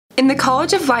In the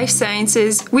College of Life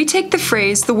Sciences, we take the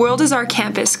phrase, "the world is our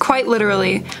campus," quite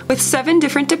literally. With 7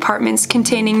 different departments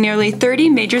containing nearly 30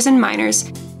 majors and minors,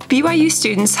 BYU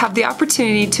students have the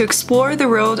opportunity to explore the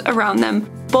world around them,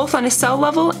 both on a cell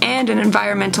level and an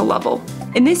environmental level.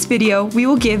 In this video, we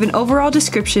will give an overall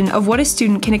description of what a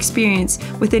student can experience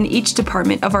within each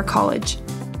department of our college.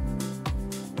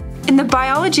 In the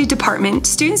biology department,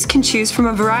 students can choose from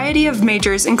a variety of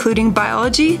majors including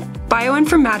biology,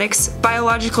 bioinformatics,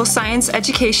 biological science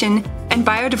education, and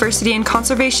biodiversity and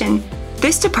conservation.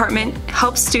 This department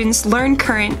helps students learn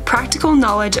current, practical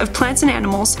knowledge of plants and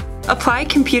animals, apply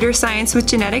computer science with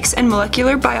genetics and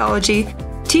molecular biology,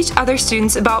 teach other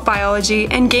students about biology,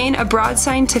 and gain a broad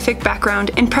scientific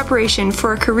background in preparation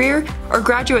for a career or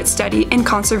graduate study in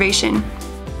conservation.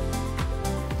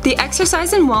 The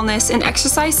exercise and wellness and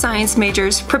exercise science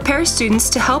majors prepare students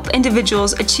to help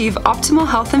individuals achieve optimal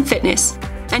health and fitness,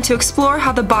 and to explore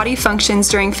how the body functions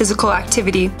during physical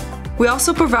activity. We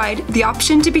also provide the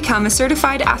option to become a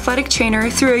certified athletic trainer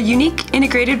through a unique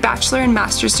integrated bachelor and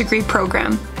master's degree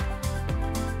program.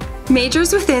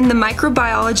 Majors within the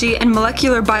microbiology and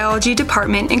molecular biology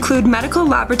department include medical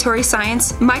laboratory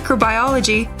science,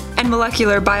 microbiology, and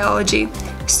molecular biology.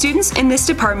 Students in this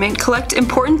department collect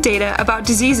important data about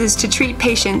diseases to treat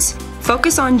patients,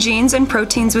 focus on genes and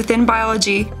proteins within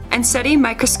biology, and study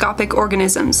microscopic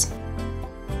organisms.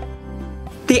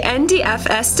 The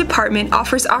NDFS department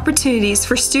offers opportunities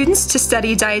for students to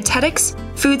study dietetics,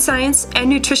 food science, and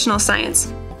nutritional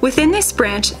science. Within this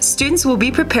branch, students will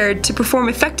be prepared to perform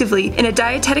effectively in a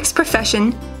dietetics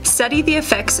profession, study the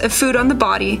effects of food on the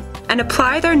body, and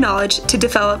apply their knowledge to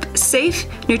develop safe,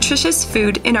 nutritious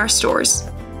food in our stores.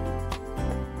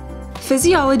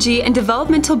 Physiology and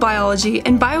developmental biology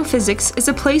and biophysics is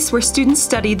a place where students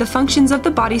study the functions of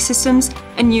the body systems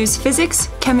and use physics,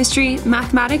 chemistry,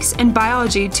 mathematics, and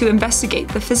biology to investigate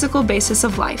the physical basis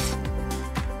of life.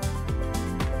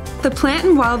 The Plant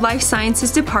and Wildlife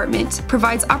Sciences Department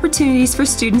provides opportunities for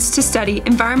students to study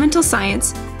environmental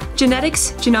science,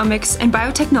 genetics, genomics, and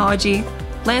biotechnology,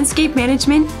 landscape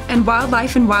management, and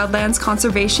wildlife and wildlands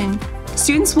conservation.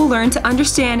 Students will learn to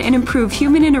understand and improve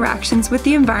human interactions with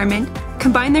the environment,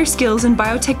 combine their skills in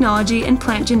biotechnology and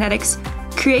plant genetics,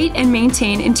 create and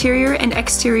maintain interior and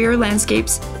exterior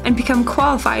landscapes, and become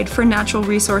qualified for natural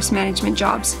resource management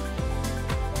jobs.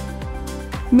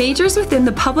 Majors within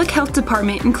the Public Health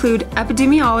Department include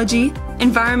epidemiology,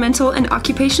 environmental and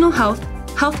occupational health,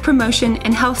 health promotion,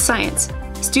 and health science.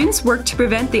 Students work to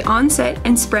prevent the onset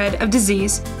and spread of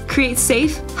disease, create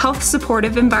safe,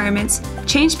 health-supportive environments,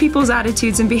 change people's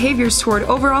attitudes and behaviors toward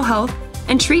overall health,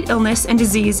 and treat illness and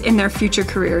disease in their future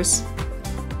careers.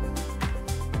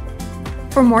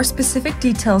 For more specific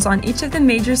details on each of the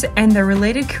majors and their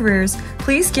related careers,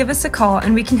 please give us a call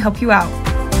and we can help you out.